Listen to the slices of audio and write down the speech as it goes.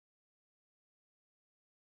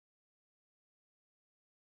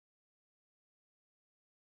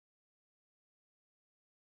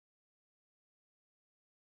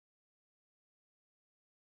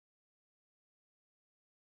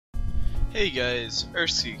Hey guys,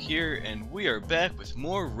 Earthseek here, and we are back with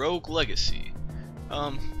more Rogue Legacy.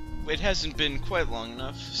 It hasn't been quite long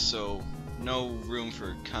enough, so no room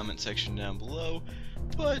for a comment section down below,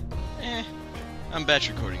 but, I'm batch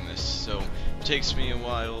recording this, so it takes me a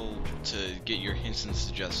while to get your hints and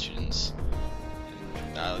suggestions.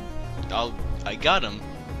 I got them,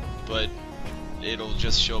 but it'll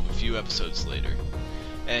just show up a few episodes later.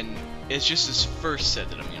 And it's just this first set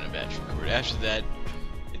that I'm gonna batch record. After that,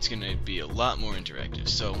 it's gonna be a lot more interactive.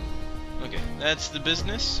 So, okay, that's the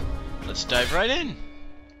business. Let's dive right in.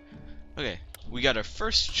 Okay, we got our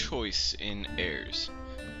first choice in heirs.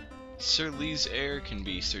 Sir Lee's heir can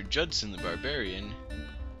be Sir Judson the Barbarian.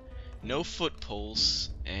 No foot pulse,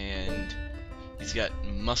 and he's got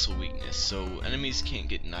muscle weakness, so enemies can't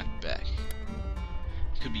get knocked back.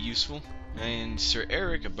 Could be useful. And Sir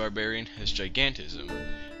Eric, a barbarian, has gigantism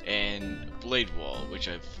and blade wall, which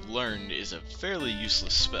I've learned is a fairly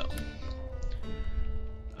useless spell.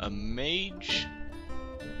 A mage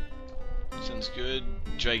sounds good.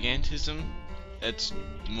 Gigantism, that's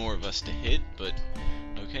more of us to hit, but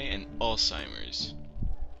okay. And Alzheimer's,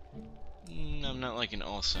 I'm not liking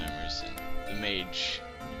Alzheimer's, and the mage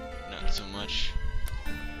not so much.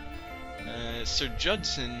 Sir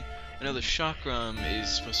Judson, I know the Chakram is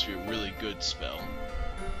supposed to be a really good spell.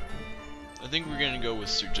 I think we're gonna go with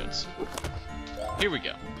Sir Judson. Here we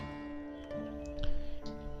go.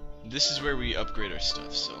 This is where we upgrade our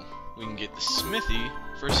stuff, so we can get the smithy,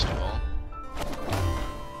 first of all.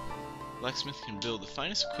 Blacksmith can build the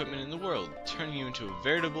finest equipment in the world, turning you into a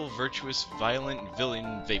veritable, virtuous, violent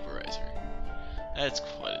villain vaporizer. That's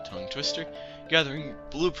quite a tongue twister. Gathering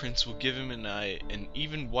blueprints will give him an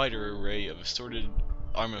even wider array of assorted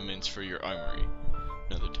armaments for your armory.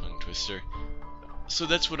 Another tongue twister. So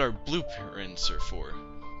that's what our blueprints are for.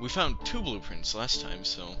 We found 2 blueprints last time,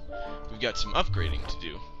 so we've got some upgrading to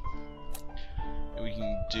do. And we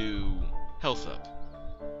can do health up.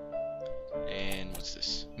 And what's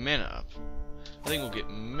this? Mana up. I think we'll get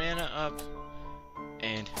mana up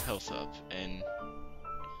and health up. And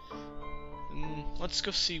let's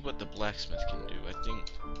go see what the blacksmith can do. I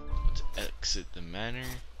think let's exit the manor.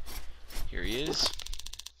 Here he is.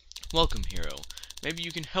 Welcome, hero. Maybe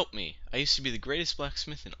you can help me. I used to be the greatest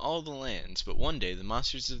blacksmith in all the lands, but one day the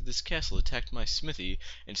monsters of this castle attacked my smithy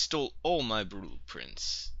and stole all my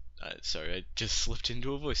blueprints. Sorry, I just slipped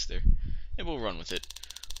into a voice there. And we'll run with it.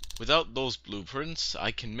 Without those blueprints,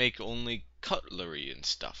 I can make only cutlery and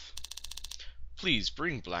stuff. Please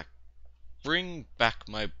bring back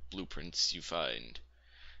my blueprints you find,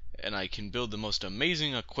 and I can build the most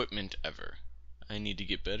amazing equipment ever. I need to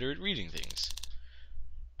get better at reading things.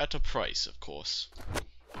 At a price, of course.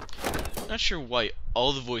 Not sure why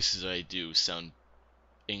all the voices I do sound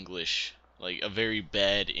English, like a very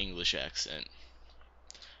bad English accent.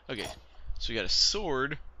 Okay, so we got a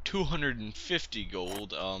sword, 250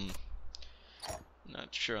 gold, not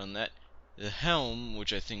sure on that. The helm,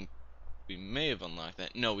 which I think we may have unlocked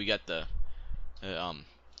that. No, we got the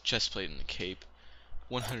chestplate and the cape,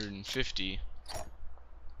 150.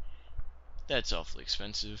 That's awfully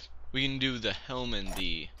expensive. We can do the helm and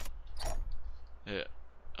the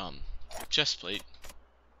chestplate.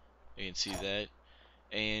 You can see that.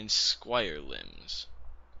 And squire limbs.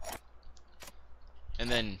 And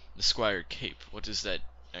then the squire cape. What does that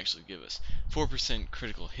actually give us? 4%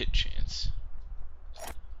 critical hit chance.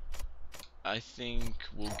 I think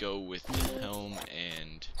we'll go with the helm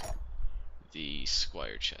and the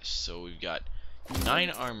squire chest. So we've got 9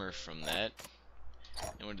 armor from that.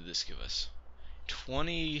 And what did this give us?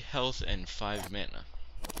 20 health and 5 mana.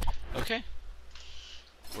 Okay.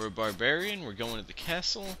 We're a barbarian, we're going to the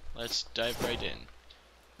castle. Let's dive right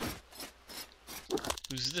in.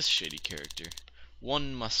 Who's this shady character?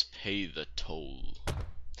 One must pay the toll.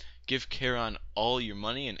 Give Charon all your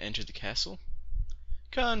money and enter the castle?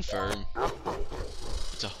 Confirm.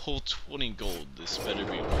 It's a whole 20 gold. This better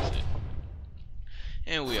be worth it.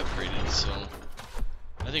 And we upgraded, so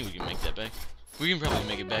I think we can make that back. We can probably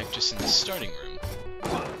make it back just in the starting room.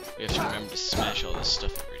 We have to remember to smash all this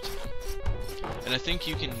stuff every time. And I think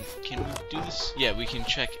you can we do this? Yeah, we can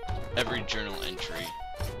check every journal entry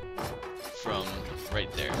from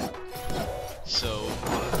right there. So,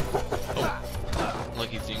 oh,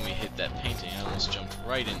 lucky thing we hit that painting. I almost jumped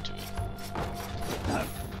right into it.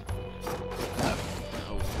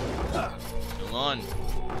 Oh, come on.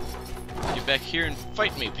 Get back here and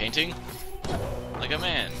fight me, painting. Like a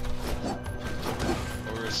man.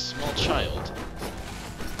 Or a small child.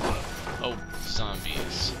 Oh,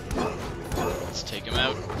 zombies. Let's take them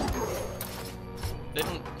out. They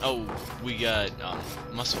don't... Oh, we got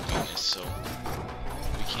muscle weakness, so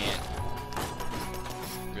we can't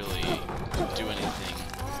really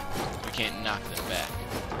knock them back.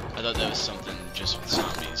 I thought that was something just with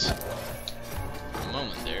zombies. For a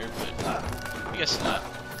moment there, but I guess not.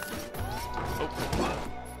 Oh,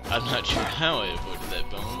 I'm not sure how I avoided that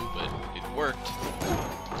bone, but it worked.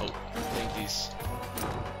 Oh, I think these...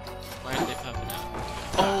 Why aren't they popping out?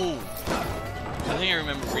 Oh! I think I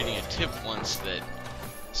remember reading a tip once that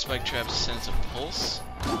spike traps sense a pulse.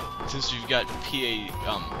 Since we've got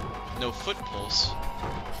no foot pulse.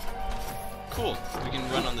 Cool, we can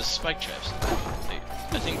run on the spike traps.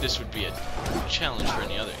 I think this would be a challenge for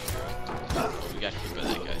any other hero. Oh, we got hit by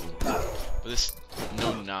that guy. But this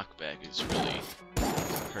no knockback is really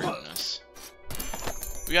hurting us.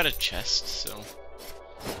 We got a chest, so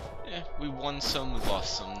yeah, we won some, we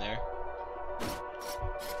lost some there.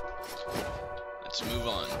 Let's move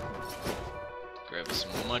on. Grab as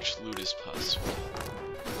much loot as possible.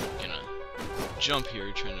 Gonna jump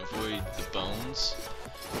here, trying to avoid the bones.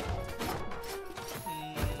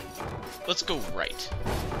 Let's go right.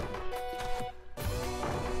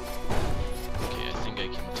 Okay, I think I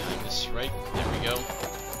can time this right. There we go.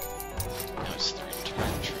 Now it's the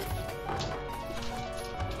return trip.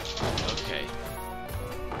 Okay.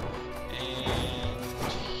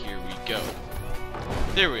 And here we go.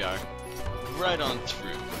 There we are. Right on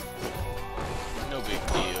through. No big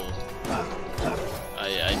deal.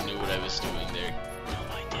 I knew what I was doing there. No,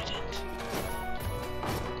 I didn't.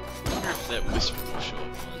 I wonder if that whisper will show up on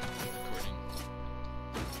the recording.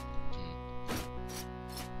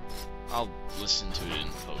 I'll listen to it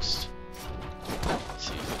in post.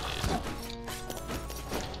 See if it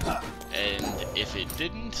did. And if it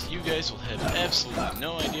didn't, you guys will have absolutely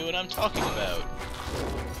no idea what I'm talking about.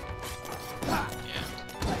 Yeah.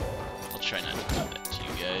 I'll try not to do that to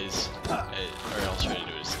you guys. Or I'll try to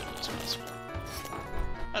do it as little as possible.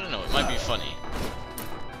 I don't know, it might be funny.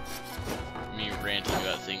 Me ranting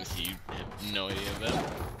about things that you have no idea about.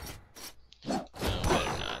 No,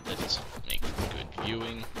 better not. That doesn't make good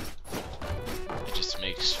viewing. It just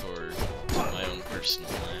makes for my own personal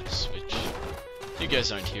laughs, which you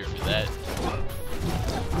guys aren't here for that.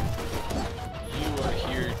 You are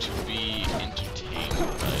here to be entertained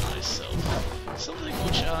by myself. Something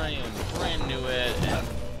which I am brand new at and,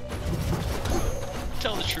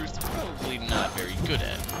 tell the truth, probably not very good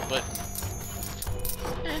at, but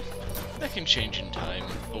that can change in time,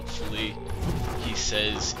 hopefully, he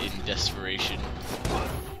says in desperation.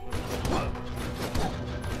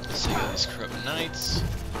 Let's take out these corrupt knights.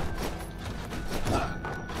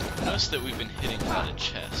 Notice that we've been hitting a lot of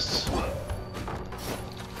chests.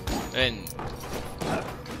 And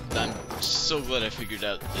I'm so glad I figured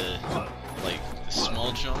out the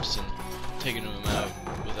small jumps and taking them out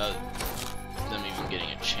without them even getting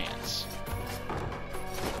a chance.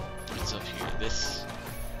 What's up here?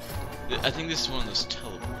 I think this is one of those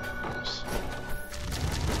teleporter rooms.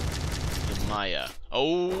 The Maya.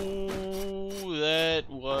 Oh, that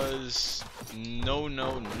was no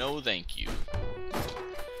thank you.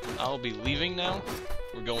 I'll be leaving now.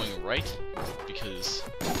 We're going right because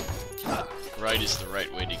right is the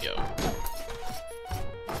right way to go.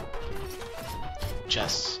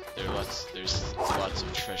 Chests. There's lots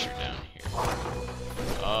of treasure down here.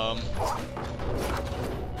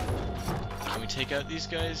 Can we take out these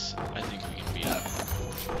guys? I think we can beat them.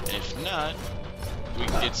 And if not, we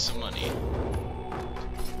can get some money.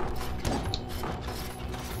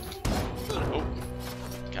 Oh,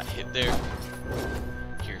 got hit there.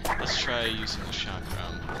 Here, let's try using the shock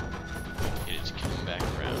round. Get it to come back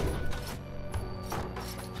around.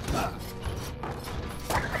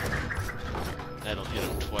 That'll hit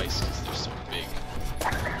them twice because they're so big.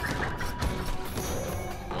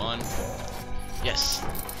 One. Yes!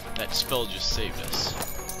 That spell just saved us.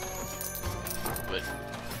 But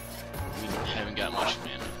we haven't got much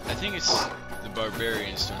mana. I think it's the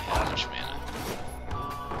barbarians don't have much mana.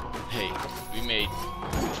 Hey, we made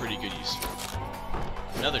pretty good use of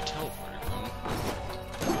it. Another teleporter room.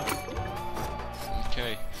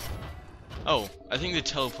 Okay. Oh, I think the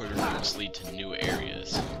teleporter rooms lead to new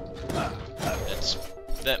areas.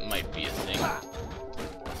 That might be a thing.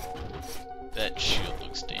 That shield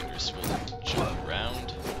looks dangerous. We'll jump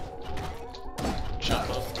around. Jump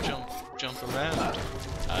up, jump around.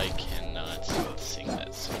 I cannot sing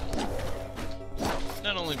that song.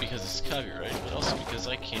 Not only because it's copyright, but also because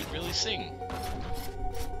I can't really sing.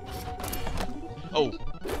 Oh,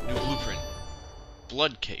 new blueprint.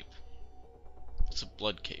 Blood cape. What's a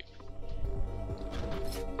blood cape?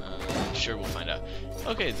 Sure, we'll find out.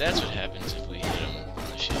 Okay, that's what happens if we hit him on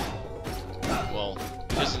the shield. Well,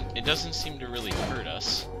 it doesn't seem to really hurt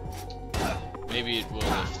us. Maybe it will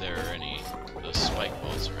if there are any of those spike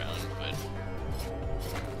balls around, but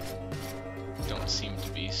don't seem to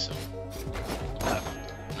be, so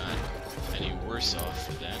Not any worse off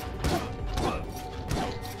for that.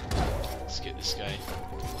 Let's get this guy.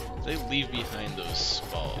 They leave behind those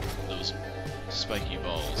spiky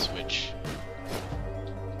balls, which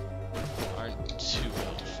aren't too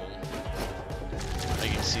helpful. I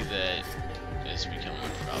can see that as becoming a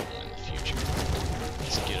problem in the future.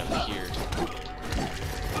 Let's get up here.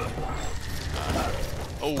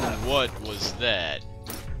 Oh, what was that?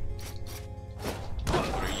 What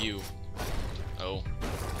are you? Oh.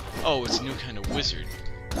 Oh, it's a new kind of wizard.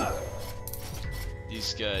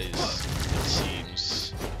 These guys, it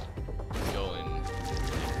seems, go and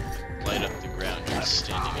light up the ground you're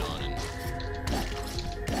standing on and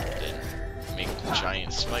then make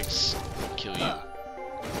giant spikes kill you.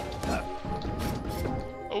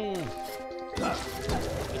 Oh!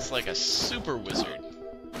 It's like a super wizard.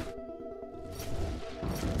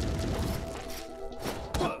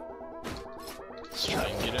 Let's try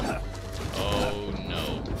and get him. Oh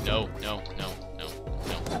no. No, no, no, no,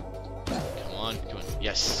 no. Come on, come on.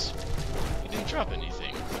 Yes! He didn't drop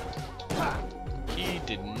anything. He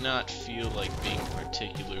did not feel like being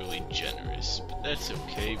particularly generous, but that's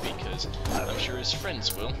okay because I'm sure his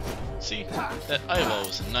friends will. See, that eyeball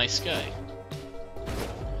was a nice guy.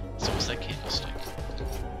 So was that candlestick.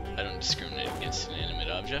 I don't discriminate against inanimate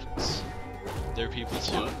objects. They're people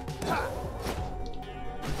too.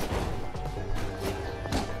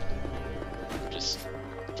 Just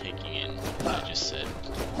taking in what I just said.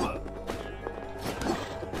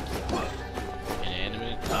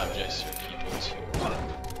 Inanimate objects are people too.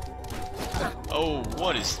 Oh,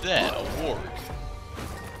 what is that? A warg.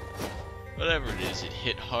 Whatever it is, it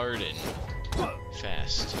hit hard and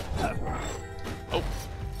fast. Oh!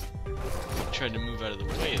 Tried to move out of the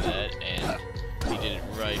way of that, and he did it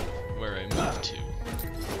right where I moved to.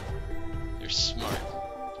 They're smart.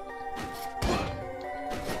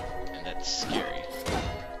 And that's scary.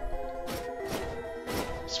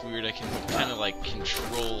 It's weird, I can kind of like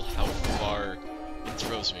control how far it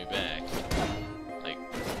throws me back. Like,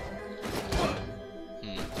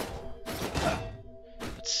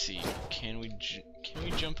 let's see, can we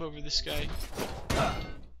jump over this guy?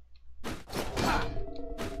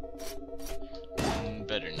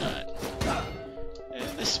 Better not.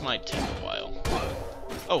 This might take a while.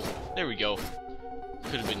 Oh, there we go.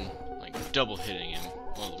 Could have been like double hitting him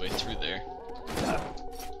all the way through there.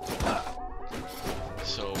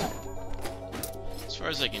 So, as far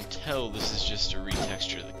as I can tell, this is just a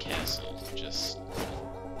retexture of the castle. Just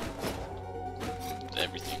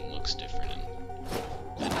everything looks different and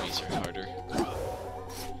the enemies are harder.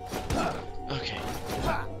 Okay.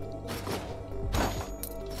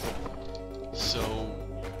 So,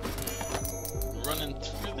 running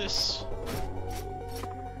through this.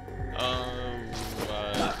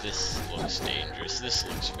 This looks dangerous. This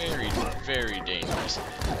looks very, very dangerous.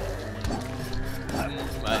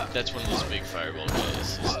 That's one of those big fireball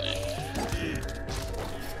guys, isn't it?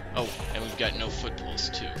 Oh, and we've got no footpulls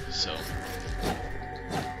too, so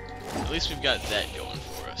at least we've got that going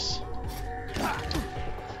for us.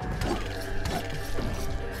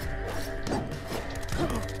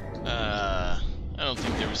 I don't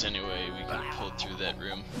think there was any way we could have pulled through that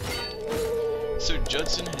room. Sir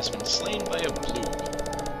Judson has been slain by a blue.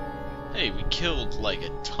 Hey, we killed like a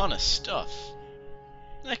ton of stuff.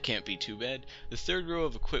 That can't be too bad. The third row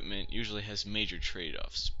of equipment usually has major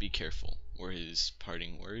trade-offs. Be careful, were his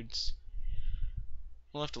parting words.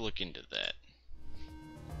 We'll have to look into that.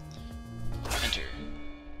 Enter.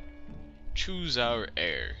 Choose our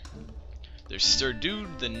heir. There's Sir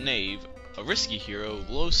Dude the Knave, a risky hero,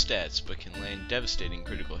 low stats, but can land devastating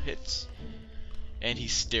critical hits. And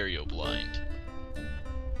he's stereo blind.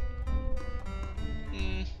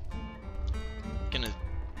 Gonna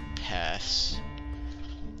pass.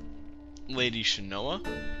 Lady Shanoa,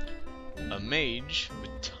 a mage with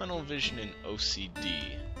tunnel vision and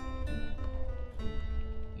OCD.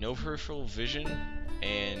 No peripheral vision,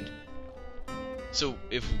 and so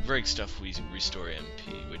if we break stuff we restore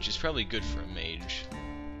MP, which is probably good for a mage.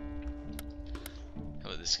 How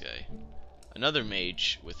about this guy? Another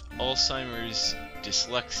mage with Alzheimer's,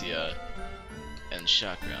 dyslexia, and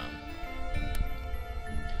chakram.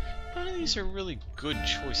 None of these are really good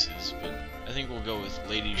choices, but I think we'll go with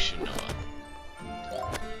Lady Shanoa.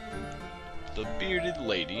 The bearded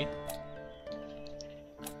lady.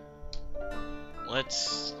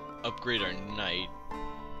 Let's upgrade our knight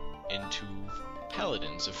into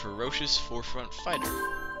paladins, a ferocious forefront fighter.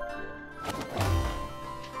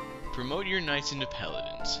 Promote your knights into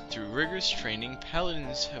paladins. Through rigorous training,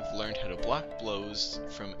 paladins have learned how to block blows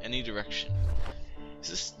from any direction. Is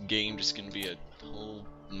this game just gonna be a whole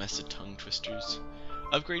mess of tongue twisters?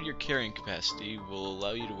 Upgrade your carrying capacity will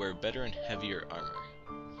allow you to wear better and heavier armor.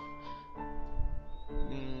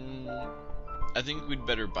 I think we'd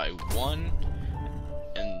better buy one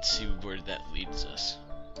and see where that leads us.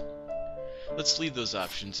 Let's leave those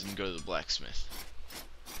options and go to the blacksmith.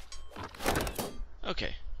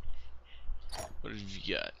 Okay. What have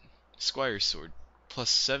you got? Squire's sword. Plus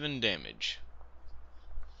 7 damage.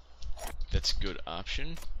 That's a good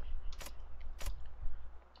option.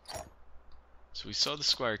 So we saw the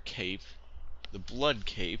Squire cape. The blood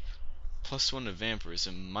cape. Plus 1 to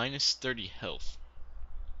vampirism. Minus 30 health.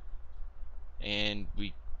 And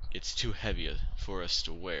it's too heavy for us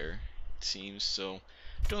to wear, it seems, so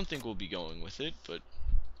don't think we'll be going with it, but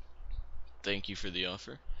thank you for the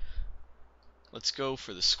offer. Let's go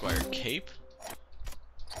for the Squire cape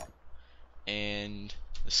and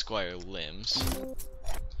the Squire limbs,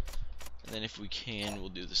 and then if we can, we'll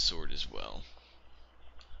do the sword as well.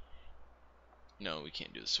 No, we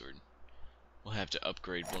can't do the sword. We'll have to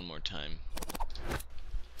upgrade one more time.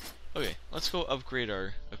 Okay, let's go upgrade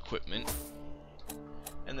our equipment.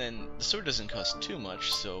 And then the sword doesn't cost too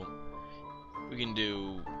much, so we can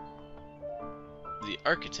do the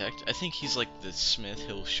architect. I think he's like the smith.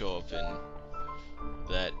 He'll show up in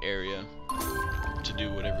that area to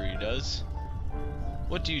do whatever he does.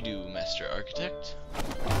 What do you do, Master Architect?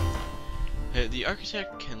 The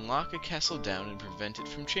architect can lock a castle down and prevent it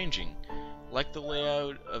from changing. Like the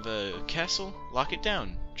layout of a castle, lock it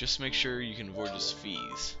down. Just make sure you can avoid his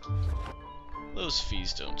fees. Those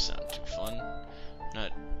fees don't sound too fun.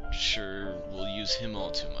 Not sure we'll use him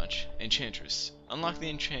all too much. Enchantress. Unlock the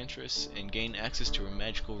Enchantress and gain access to her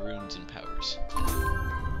magical runes and powers.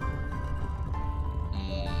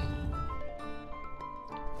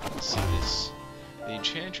 Let's see this. The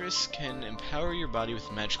Enchantress can empower your body with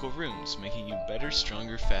magical runes, making you better,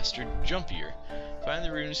 stronger, faster, jumpier. Find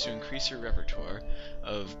the runes to increase your repertoire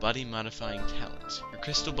of body-modifying talents. Her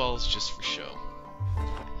crystal ball is just for show.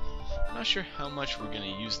 Not sure how much we're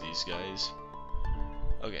gonna use these guys.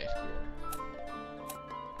 Okay.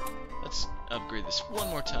 Let's upgrade this one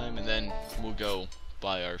more time, and then we'll go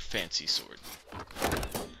buy our fancy sword.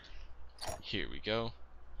 Here we go.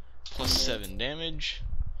 Plus 7 damage.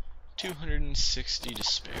 260 to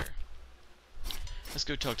spare. Let's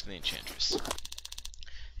go talk to the Enchantress.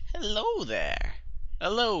 Hello there.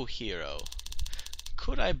 Hello, hero.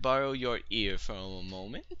 Could I borrow your ear for a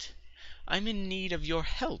moment? I'm in need of your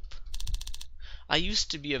help. I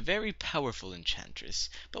used to be a very powerful enchantress,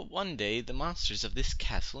 but one day the monsters of this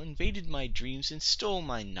castle invaded my dreams and stole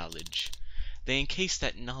my knowledge. They encased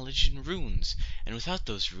that knowledge in runes, and without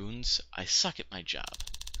those runes, I suck at my job.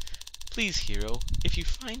 Please, hero, if you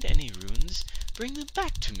find any runes, bring them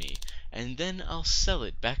back to me, and then I'll sell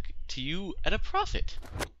it back to you at a profit.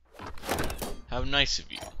 How nice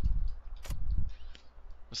of you.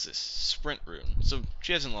 What's this? Sprint rune. So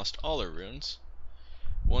she hasn't lost all her runes.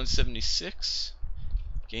 176.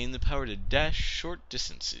 Gain the power to dash short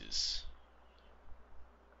distances.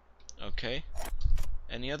 Okay.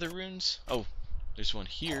 Any other runes? Oh, there's one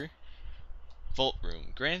here. Vault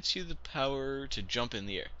Room grants you the power to jump in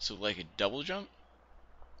the air. So like a double jump?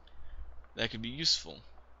 That could be useful.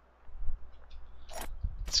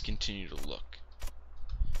 Let's continue to look.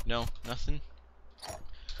 No, nothing?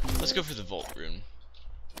 Let's go for the Vault Room.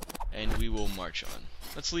 And we will march on.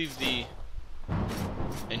 Let's leave the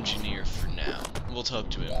engineer for now. We'll talk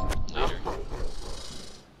to him later.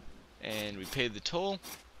 And we paid the toll.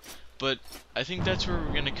 But I think that's where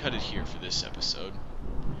we're going to cut it here for this episode.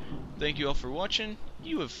 Thank you all for watching.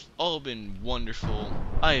 You have all been wonderful.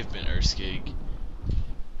 I have been Erskig.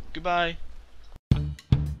 Goodbye.